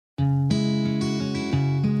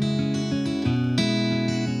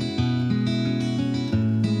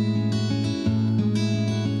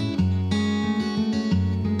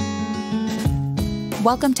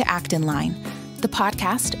Welcome to Acton Line, the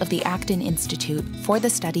podcast of the Acton Institute for the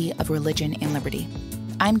study of religion and liberty.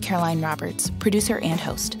 I'm Caroline Roberts, producer and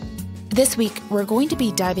host. This week, we're going to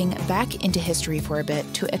be diving back into history for a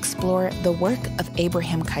bit to explore the work of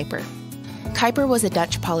Abraham Kuyper. Kuyper was a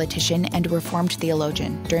Dutch politician and Reformed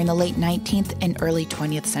theologian during the late 19th and early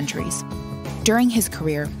 20th centuries. During his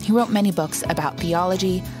career, he wrote many books about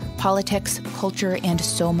theology, politics, culture, and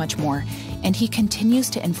so much more, and he continues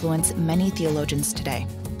to influence many theologians today.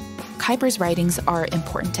 Kuyper's writings are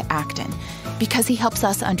important to Acton because he helps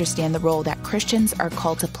us understand the role that Christians are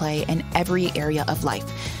called to play in every area of life,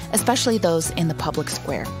 especially those in the public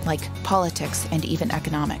square, like politics and even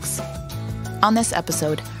economics. On this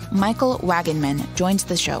episode, Michael Wagenman joins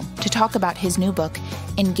the show to talk about his new book,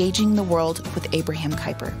 Engaging the World with Abraham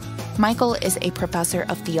Kuyper. Michael is a professor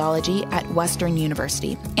of theology at Western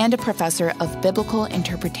University and a professor of biblical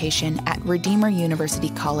interpretation at Redeemer University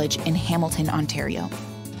College in Hamilton, Ontario.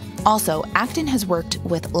 Also, Acton has worked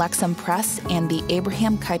with Lexham Press and the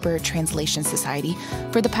Abraham Kuyper Translation Society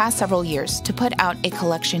for the past several years to put out a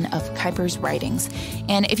collection of Kuyper's writings.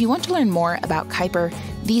 And if you want to learn more about Kuyper,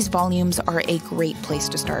 these volumes are a great place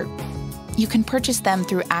to start. You can purchase them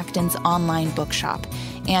through Acton's online bookshop,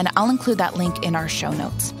 and I'll include that link in our show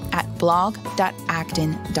notes at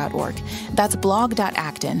blog.acton.org. That's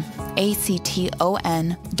blog.acton,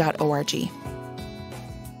 ACTON.org.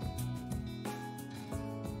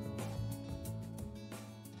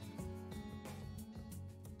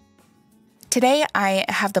 Today, I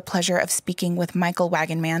have the pleasure of speaking with Michael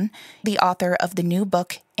Wagenman, the author of the new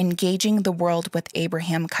book, Engaging the World with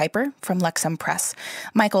Abraham Kuyper from Lexham Press.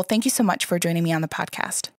 Michael, thank you so much for joining me on the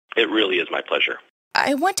podcast. It really is my pleasure.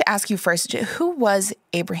 I want to ask you first, who was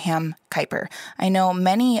Abraham Kuyper? I know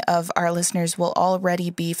many of our listeners will already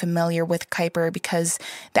be familiar with Kuyper because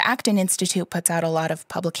the Acton Institute puts out a lot of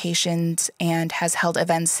publications and has held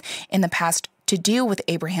events in the past to do with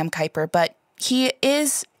Abraham Kuyper, but he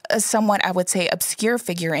is a somewhat, I would say, obscure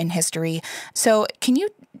figure in history. So can you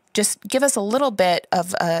just give us a little bit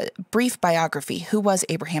of a brief biography? Who was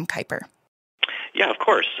Abraham Kuyper? Yeah, of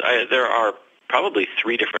course. There are probably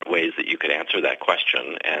three different ways that you could answer that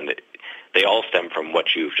question, and they all stem from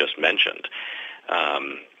what you've just mentioned.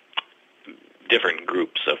 Different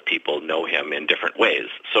groups of people know him in different ways.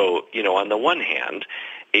 So, on the one hand,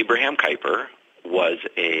 Abraham Kuyper was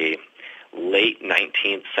a late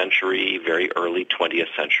 19th century, very early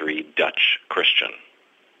 20th century Dutch Christian.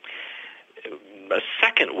 A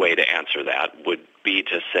second way to answer that would be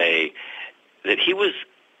to say that he was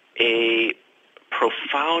a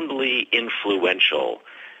profoundly influential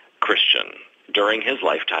Christian. During his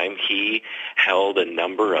lifetime, he held a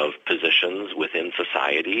number of positions within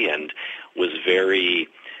society and was very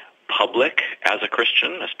public as a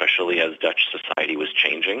Christian, especially as Dutch society was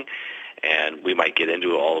changing. And we might get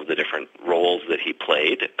into all of the different roles that he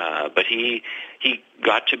played, but he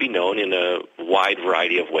got to be known in a wide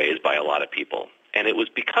variety of ways by a lot of people. And it was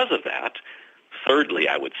because of that, thirdly,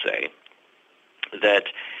 I would say,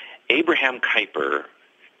 that Abraham Kuyper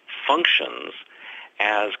functions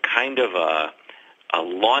as kind of a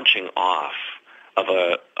launching off of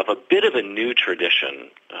a bit of a new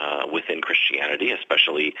tradition within Christianity,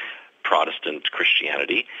 especially Protestant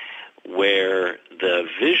Christianity, where the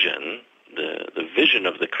vision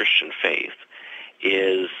of the Christian faith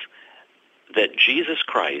is that Jesus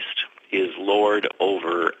Christ is Lord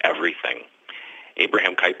over everything.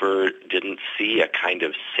 Abraham Kuyper didn't see a kind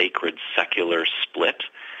of sacred secular split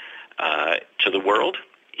to the world.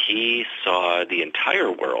 He saw the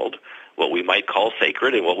entire world, what we might call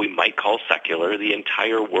sacred and what we might call secular, the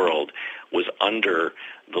entire world was under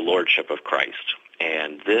the lordship of Christ.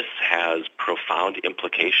 And this has profound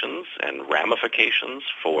implications and ramifications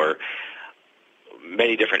for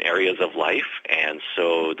many different areas of life. And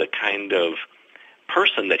so the kind of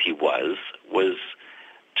person that he was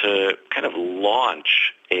to kind of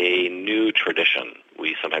launch a new tradition.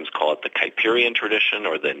 We sometimes call it the Kuyperian tradition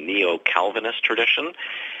or the Neo-Calvinist tradition.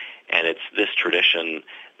 And it's this tradition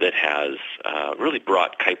that has really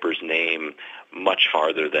brought Kuyper's name much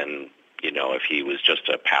farther than if he was just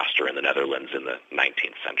a pastor in the Netherlands in the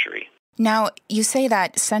 19th century. Now, you say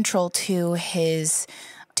that central to his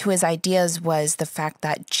ideas was the fact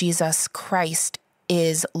that Jesus Christ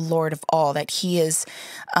is Lord of all, that he is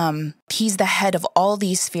he's the head of all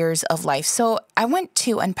these spheres of life. So I want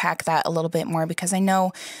to unpack that a little bit more because I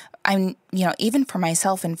know even for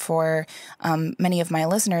myself and for many of my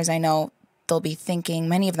listeners, I know they'll be thinking,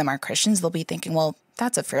 many of them are Christians, they'll be thinking, well,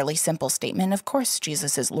 that's a fairly simple statement. Of course,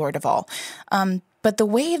 Jesus is Lord of all. But the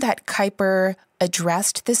way that Kuyper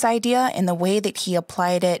addressed this idea and the way that he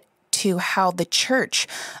applied it to how the church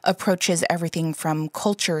approaches everything from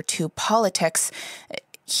culture to politics,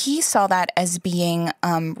 he saw that as being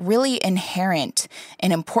really inherent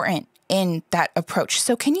and important in that approach.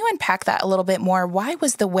 So can you unpack that a little bit more? Why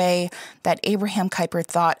was the way that Abraham Kuyper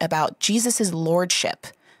thought about Jesus' lordship?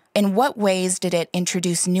 In what ways did it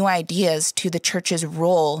introduce new ideas to the church's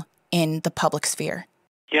role in the public sphere?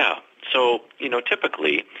 Yeah. So,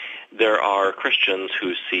 typically there are Christians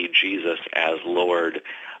who see Jesus as Lord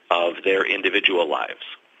of their individual lives.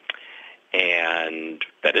 And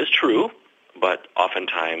that is true, but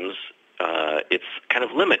oftentimes it's kind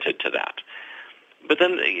of limited to that. But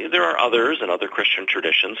then there are others in other Christian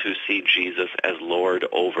traditions who see Jesus as Lord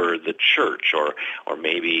over the church or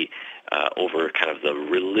maybe over kind of the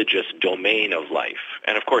religious domain of life.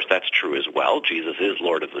 And of course that's true as well. Jesus is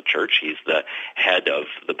Lord of the church. He's the head of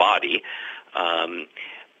the body.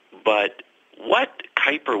 But what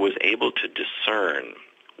Kuyper was able to discern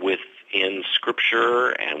within Scripture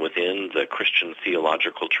and within the Christian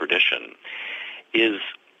theological tradition is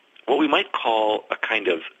what we might call a kind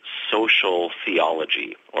of social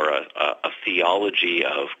theology or a theology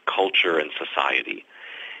of culture and society.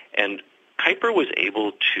 And Kuyper was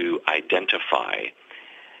able to identify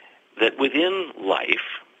that within life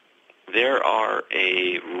there are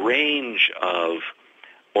a range of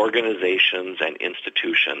organizations and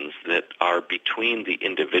institutions that are between the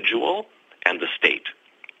individual and the state.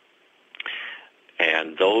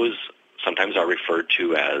 And those sometimes are referred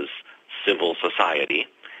to as civil society.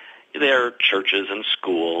 They're churches and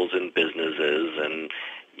schools and businesses and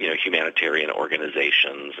humanitarian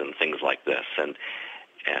organizations and things like this.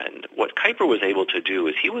 And what Kuyper was able to do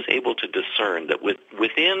is he was able to discern that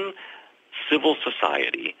within civil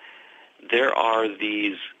society there are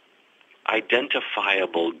these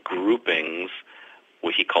identifiable groupings,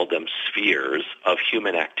 what he called them spheres, of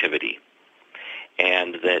human activity.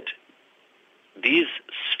 And that these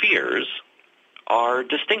spheres are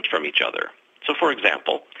distinct from each other. So for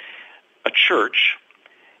example, a church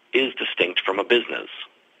is distinct from a business,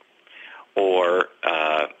 or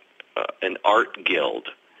an art guild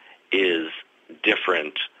is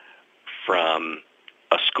different from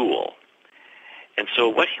a school. And so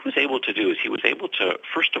what he was able to do is he was able to,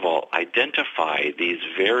 first of all, identify these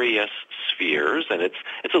various spheres, and it's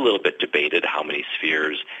a little bit debated how many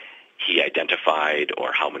spheres he identified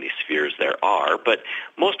or how many spheres there are, but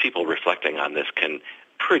most people reflecting on this can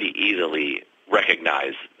pretty easily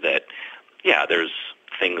recognize that, yeah, there's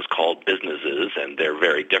things called businesses, and they're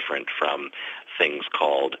very different from things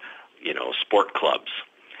called, sport clubs.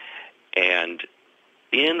 And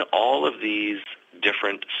in all of these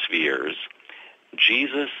different spheres,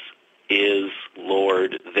 Jesus is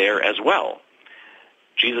Lord there as well.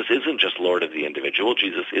 Jesus isn't just Lord of the individual.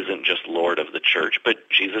 Jesus isn't just Lord of the church, but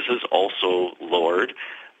Jesus is also Lord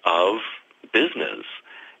of business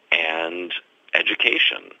and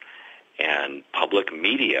education and public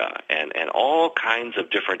media and all kinds of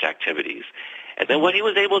different activities. And then what he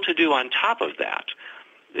was able to do on top of that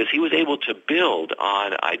is he was able to build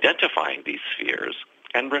on identifying these spheres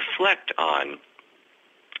and reflect on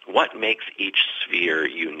what makes each sphere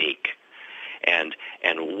unique, and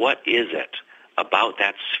what is it about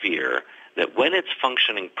that sphere that when it's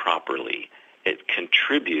functioning properly, it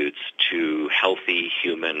contributes to healthy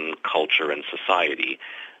human culture and society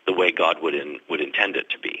the way God would intend it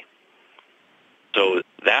to be. So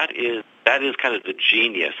that is kind of the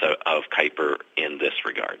genius of Kuyper in this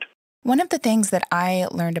regard. One of the things that I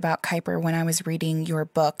learned about Kuyper when I was reading your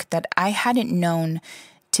book that I hadn't known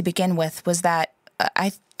to begin with was that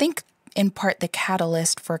I think in part the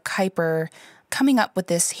catalyst for Kuyper coming up with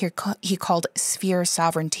this he called sphere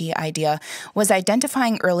sovereignty idea was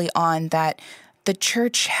identifying early on that the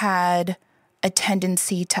church had a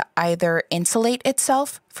tendency to either insulate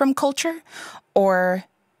itself from culture or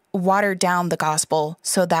water down the gospel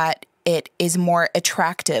so that it is more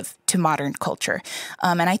attractive to modern culture.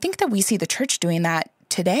 And I think that we see the church doing that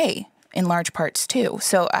today in large parts too.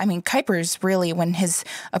 So, Kuyper's really, when his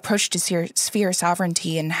approach to sphere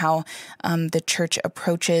sovereignty and how the church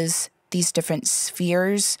approaches these different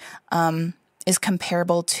spheres is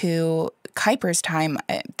comparable to Kuyper's time.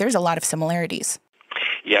 There's a lot of similarities.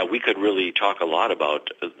 Yeah, we could really talk a lot about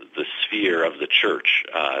the sphere of the church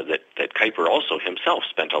that Kuyper also himself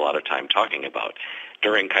spent a lot of time talking about.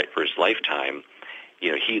 During Kuyper's lifetime,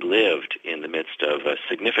 he lived in the midst of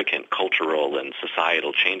significant cultural and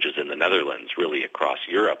societal changes in the Netherlands, really across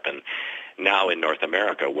Europe. And now in North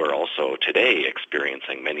America, we're also today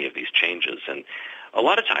experiencing many of these changes. And a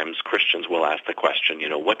lot of times Christians will ask the question,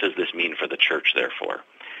 what does this mean for the church, therefore?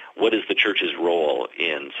 What is the church's role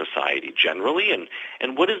in society generally,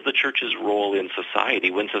 and what is the church's role in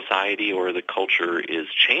society when society or the culture is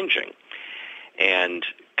changing? And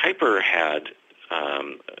Kuyper had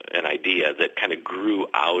an idea that kind of grew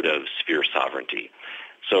out of sphere sovereignty.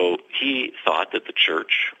 So he thought that the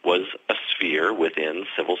church was a sphere within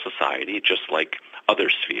civil society, just like other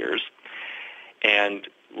spheres. And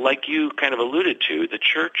like you kind of alluded to, the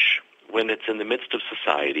church, when it's in the midst of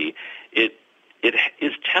society, it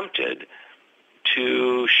is tempted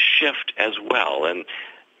to shift as well. And,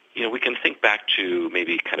 we can think back to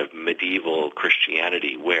maybe kind of medieval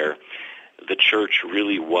Christianity, where the church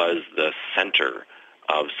really was the center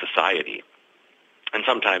of society. And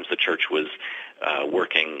sometimes the church was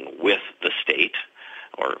working with the state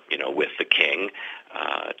or, with the king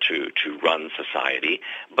to run society.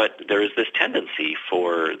 But there is this tendency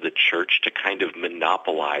for the church to kind of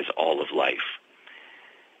monopolize all of life.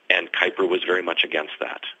 And Kuyper was very much against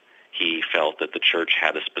that. He felt that the church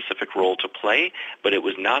had a specific role to play, but it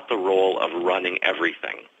was not the role of running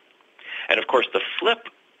everything. And of course, the flip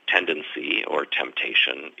tendency or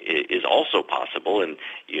temptation is also possible, and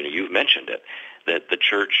you've mentioned it, that the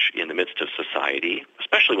church in the midst of society,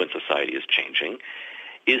 especially when society is changing,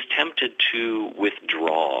 is tempted to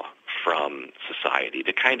withdraw from society,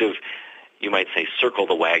 to kind of, you might say, circle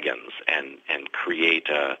the wagons and create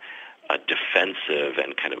a defensive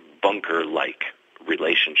and kind of bunker-like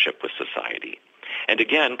relationship with society. And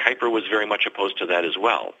again, Kuyper was very much opposed to that as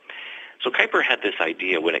well. So Kuyper had this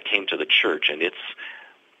idea when it came to the church and its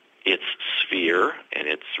sphere and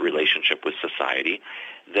its relationship with society,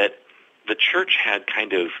 that the church had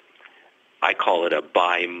kind of, I call it a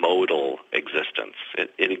bimodal existence.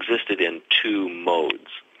 It existed in two modes.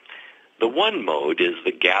 The one mode is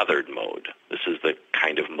the gathered mode. This is the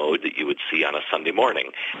kind of mode that you would see on a Sunday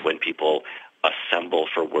morning when people assemble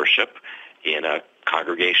for worship in a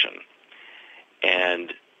congregation.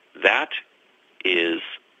 And that is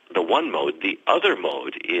the one mode. The other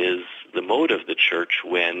mode is the mode of the church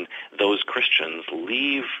when those Christians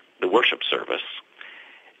leave the worship service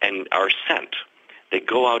and are sent. They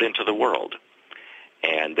go out into the world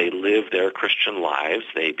and they live their Christian lives.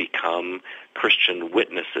 They become Christian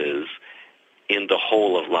witnesses in the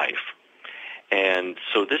whole of life. And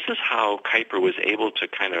so this is how Kuyper was able to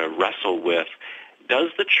kind of wrestle with, does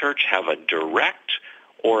the church have a direct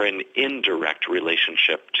or an indirect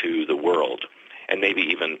relationship to the world, and maybe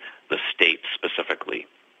even the state specifically?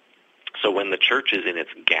 So when the church is in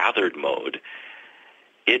its gathered mode,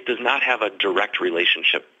 it does not have a direct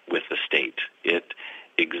relationship with the state. It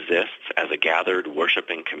exists as a gathered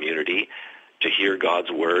worshiping community to hear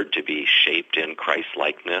God's word, to be shaped in Christ's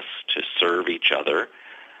likeness, to serve each other,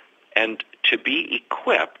 and to be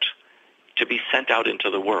equipped to be sent out into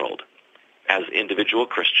the world as individual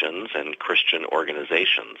Christians and Christian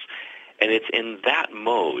organizations. And it's in that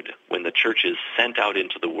mode, when the church is sent out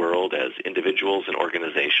into the world as individuals and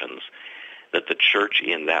organizations, that the church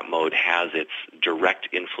in that mode has its direct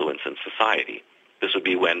influence in society. This would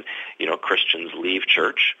be when, Christians leave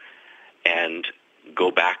church and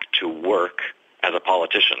go back to work as a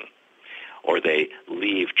politician, or they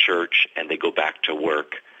leave church and they go back to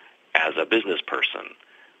work as a business person,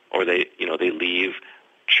 or they leave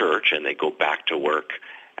church and they go back to work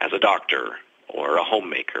as a doctor or a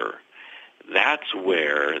homemaker. That's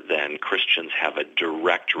where then Christians have a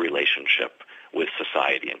direct relationship with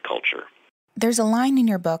society and culture. There's a line in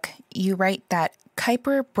your book. You write that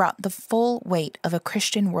Kuyper brought the full weight of a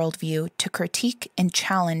Christian worldview to critique and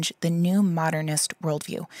challenge the new modernist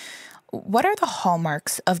worldview. What are the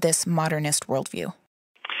hallmarks of this modernist worldview?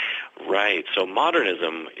 Right. So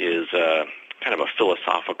modernism is kind of a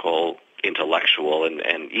philosophical, intellectual,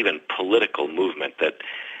 and even political movement that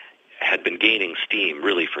had been gaining steam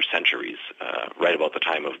really for centuries. Right about the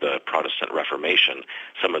time of the Protestant Reformation,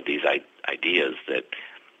 some of these ideas that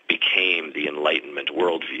became the Enlightenment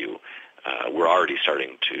worldview were already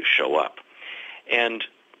starting to show up. And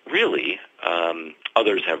really,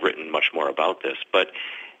 others have written much more about this, but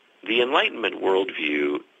the Enlightenment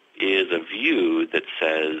worldview is a view that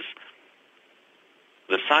says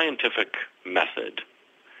the scientific method,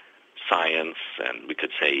 science, and we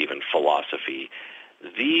could say even philosophy,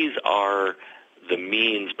 these are the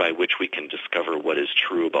means by which we can discover what is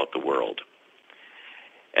true about the world.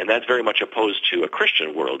 And that's very much opposed to a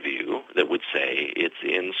Christian worldview that would say it's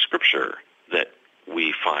in Scripture that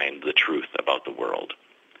we find the truth about the world.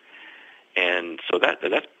 And so that's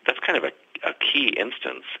kind of a key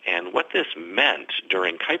instance. And what this meant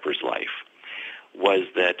during Kuyper's life was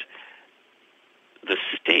that the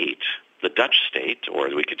state the Dutch state,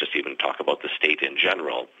 or we could just even talk about the state in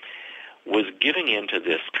general, was giving into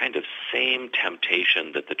this kind of same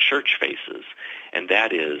temptation that the church faces, and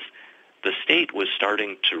that is the state was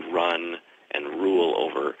starting to run and rule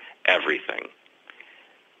over everything,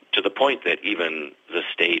 to the point that even the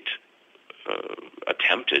state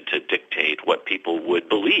attempted to dictate what people would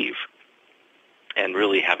believe and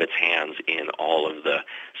really have its hands in all of the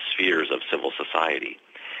spheres of civil society.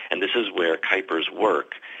 And this is where Kuyper's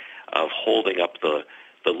work of holding up the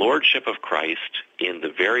lordship of Christ in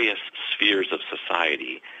the various spheres of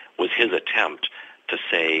society was his attempt to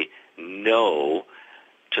say no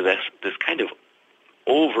to this kind of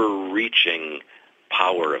overreaching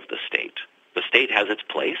power of the state. The state has its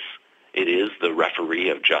place. It is the referee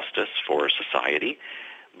of justice for society,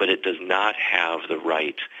 but it does not have the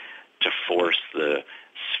right to force the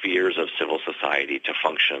spheres of civil society to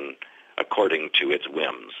function according to its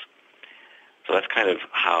whims. So that's kind of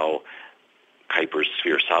how Kuyper's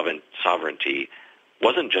sphere sovereignty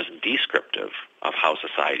wasn't just descriptive of how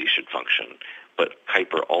society should function, but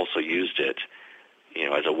Kuyper also used it,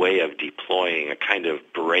 as a way of deploying a kind of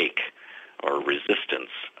break or resistance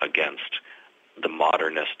against the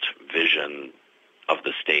modernist vision of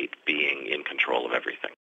the state being in control of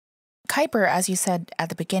everything. Kuyper, as you said at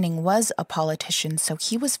the beginning, was a politician, so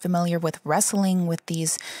he was familiar with wrestling with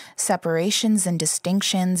these separations and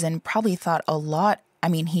distinctions and probably thought a lot.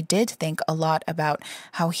 He did think a lot about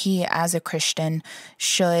how he, as a Christian,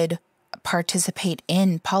 should participate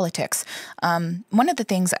in politics. One of the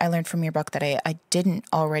things I learned from your book that I didn't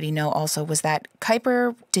already know also was that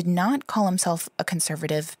Kuyper did not call himself a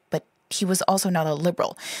conservative, but he was also not a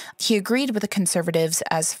liberal. He agreed with the conservatives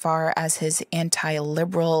as far as his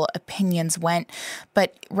anti-liberal opinions went,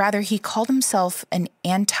 but rather he called himself an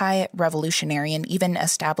anti-revolutionary and even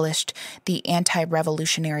established the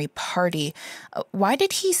Anti-Revolutionary Party. Why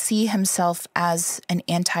did he see himself as an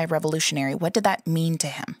anti-revolutionary? What did that mean to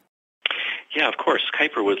him? Yeah, of course.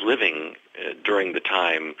 Kuyper was living during the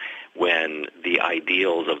time when the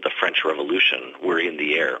ideals of the French Revolution were in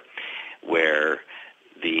the air, where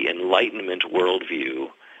the Enlightenment worldview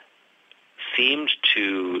seemed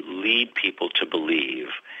to lead people to believe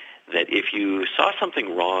that if you saw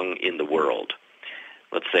something wrong in the world,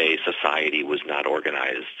 let's say society was not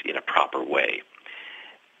organized in a proper way,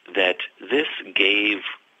 that this gave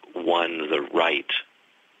one the right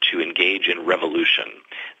to engage in revolution,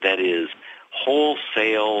 that is,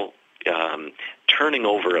 wholesale turning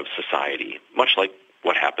over of society, much like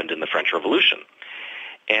what happened in the French Revolution.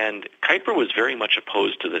 And Kuyper was very much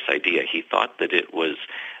opposed to this idea. He thought that it was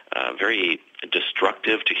very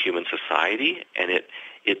destructive to human society, and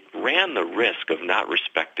it ran the risk of not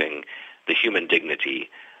respecting the human dignity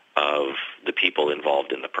of the people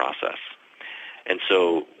involved in the process. And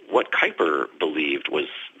so what Kuyper believed was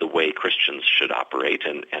the way Christians should operate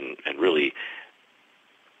and really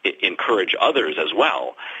encourage others as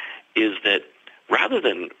well, is that rather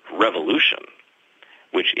than revolution,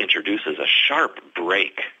 which introduces a sharp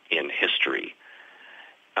break in history,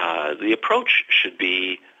 the approach should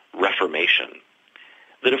be reformation.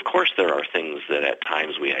 That, of course, there are things that at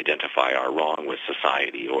times we identify are wrong with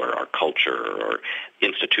society or our culture or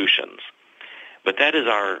institutions. But that is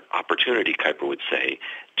our opportunity, Kuyper would say,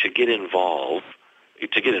 to get involved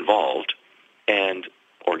and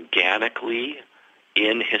organically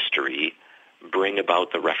in history bring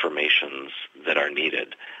about the reformations that are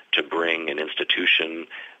needed to bring an institution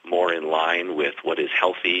more in line with what is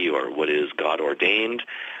healthy or what is God-ordained,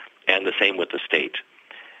 and the same with the state.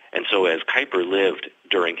 And so as Kuyper lived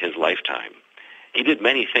during his lifetime, he did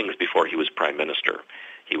many things before he was prime minister.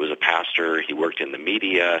 He was a pastor, he worked in the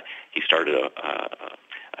media, he started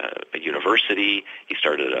a university, he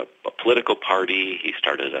started a political party, he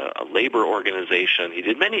started a labor organization. He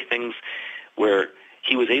did many things where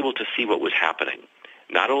he was able to see what was happening,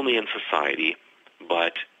 not only in society,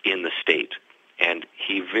 but in the state. And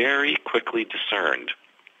he very quickly discerned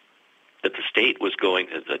that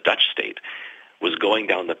the Dutch state was going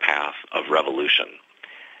down the path of revolution,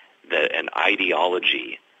 that an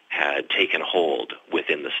ideology had taken hold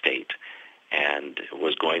within the state and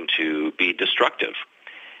was going to be destructive.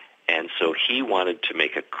 And so he wanted to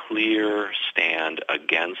make a clear stand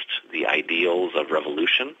against the ideals of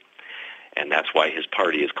revolution, and that's why his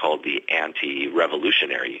party is called the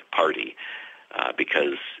Anti-Revolutionary Party,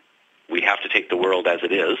 because we have to take the world as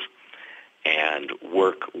it is and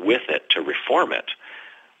work with it to reform it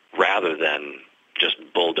rather than just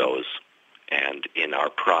bulldoze and in our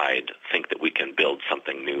pride think that we can build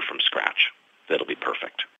something new from scratch that'll be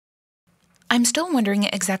perfect. I'm still wondering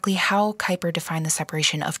exactly how Kuyper defined the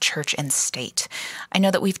separation of church and state. I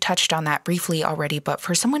know that we've touched on that briefly already, but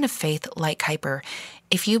for someone of faith like Kuyper,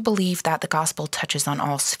 if you believe that the gospel touches on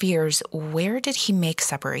all spheres, where did he make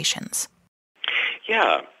separations?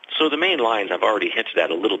 Yeah, so the main lines I've already hinted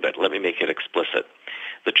at a little bit. Let me make it explicit.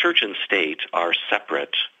 The church and state are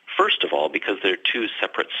separate, first of all, because they're two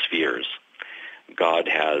separate spheres. God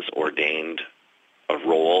has ordained a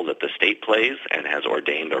role that the state plays and has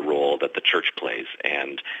ordained a role that the church plays.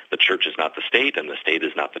 And the church is not the state and the state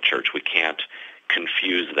is not the church. We can't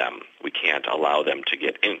confuse them. We can't allow them to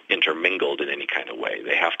get intermingled in any kind of way.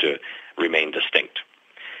 They have to remain distinct.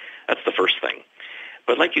 That's the first thing.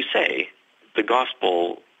 But like you say, the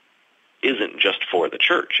gospel isn't just for the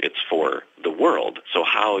church. It's for the world. So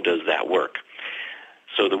how does that work?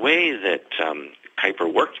 So the way that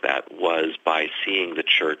Kuyper worked that was by seeing the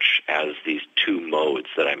church as these two modes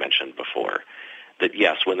that I mentioned before. That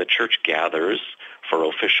yes, when the church gathers for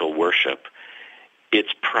official worship, its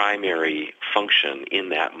primary function in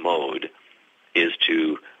that mode is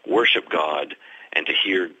to worship God and to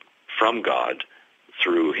hear from God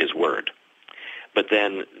through his word. But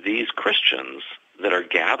then these Christians that are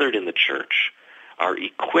gathered in the church are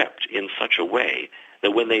equipped in such a way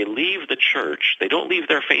that when they leave the church, they don't leave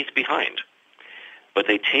their faith behind, but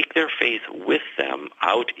they take their faith with them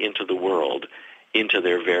out into the world, into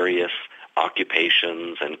their various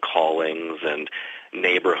occupations and callings and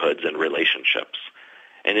neighborhoods and relationships.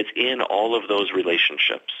 And it's in all of those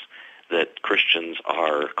relationships that Christians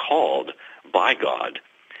are called by God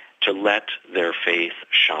to let their faith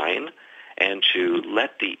shine and to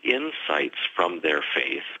let the insights from their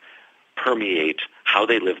faith permeate how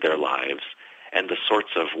they live their lives and the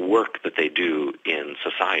sorts of work that they do in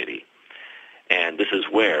society. And this is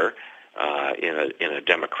where, in a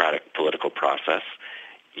democratic political process,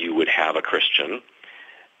 you would have a Christian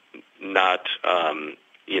not,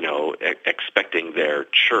 expecting their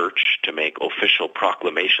church to make official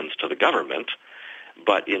proclamations to the government,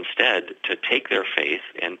 but instead to take their faith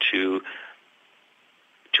and to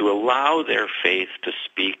allow their faith to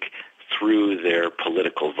speak through their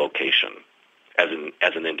political vocation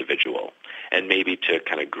as an individual, and maybe to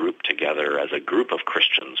kind of group together as a group of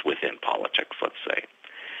Christians within politics, let's say.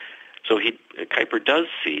 So Kuyper does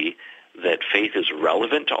see that faith is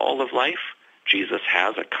relevant to all of life. Jesus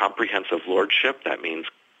has a comprehensive lordship. That means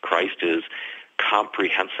Christ is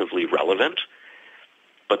comprehensively relevant,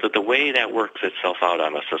 but that the way that works itself out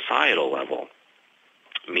on a societal level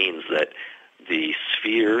means that the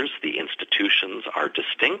spheres, the institutions are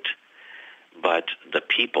distinct, but the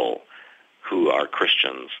people who are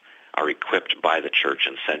Christians are equipped by the church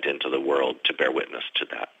and sent into the world to bear witness to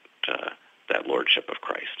that lordship of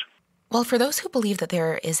Christ. Well, for those who believe that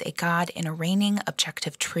there is a God in a reigning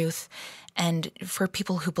objective truth, and for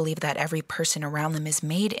people who believe that every person around them is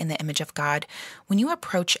made in the image of God, when you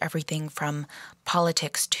approach everything from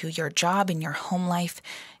politics to your job and your home life,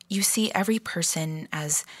 you see every person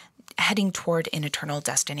as heading toward an eternal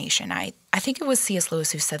destination. I think it was C.S.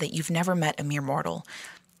 Lewis who said that you've never met a mere mortal.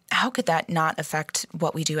 How could that not affect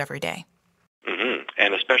what we do every day? Mm-hmm.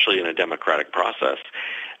 And especially in a democratic process,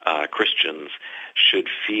 Christians should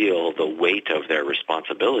feel the weight of their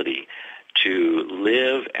responsibility to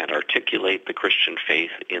live and articulate the Christian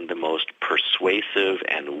faith in the most persuasive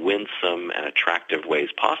and winsome and attractive ways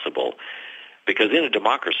possible, because in a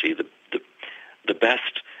democracy, the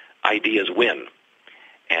best ideas win.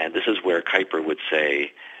 And this is where Kuyper would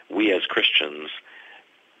say, we as Christians,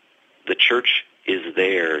 the church is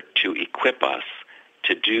there to equip us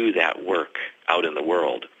to do that work out in the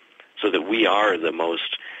world so that we are the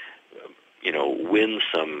most,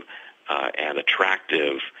 winsome and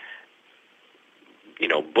attractive,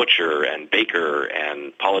 butcher and baker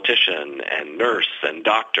and politician and nurse and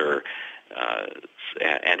doctor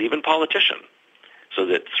and even politician, so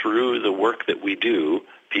that through the work that we do,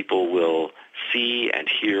 people will see and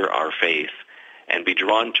hear our faith and be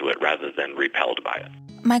drawn to it rather than repelled by it.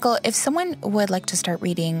 Michael, if someone would like to start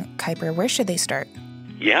reading Kuyper, where should they start?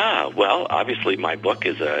 Yeah, well, obviously my book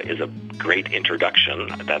is a great introduction.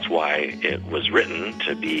 That's why it was written,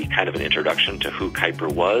 to be kind of an introduction to who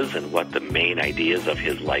Kuyper was and what the main ideas of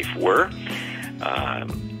his life were.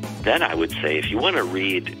 Then I would say, if you want to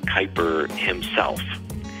read Kuyper himself,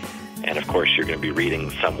 and of course you're going to be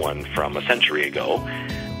reading someone from a century ago,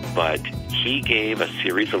 but he gave a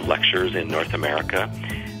series of lectures in North America.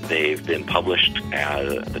 They've been published,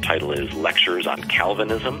 the title is Lectures on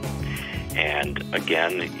Calvinism. And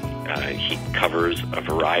again, he covers a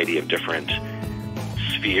variety of different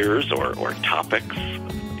spheres or topics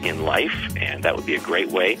in life, and that would be a great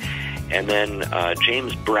way. And then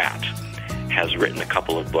James Bratt has written a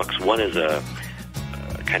couple of books. One is a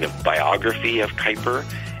kind of biography of Kuyper,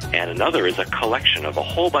 and another is a collection of a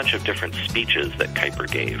whole bunch of different speeches that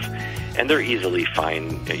Kuyper gave. And they're you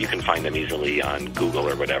can find them easily on Google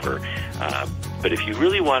or whatever. But if you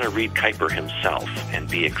really want to read Kuyper himself and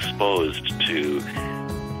be exposed to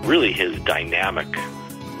really his dynamic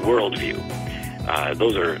worldview,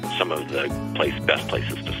 those are some of the best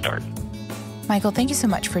places to start. Michael, thank you so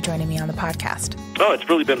much for joining me on the podcast. Oh, it's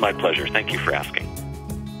really been my pleasure. Thank you for asking.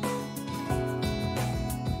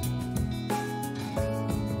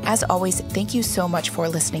 As always, thank you so much for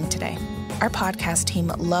listening today. Our podcast team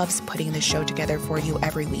loves putting this show together for you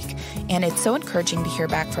every week, and it's so encouraging to hear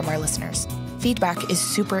back from our listeners. Feedback is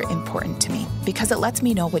super important to me because it lets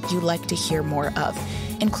me know what you'd like to hear more of,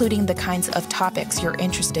 including the kinds of topics you're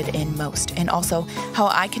interested in most, and also how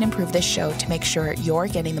I can improve this show to make sure you're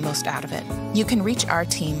getting the most out of it. You can reach our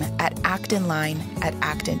team at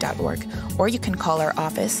actonline@acton.org, or you can call our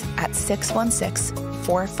office at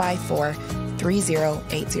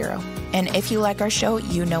 616-454-3080. And if you like our show,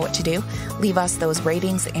 you know what to do. Leave us those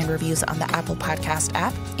ratings and reviews on the Apple Podcast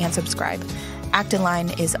app and subscribe. Acton Line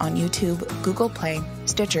is on YouTube, Google Play,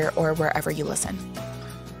 Stitcher, or wherever you listen.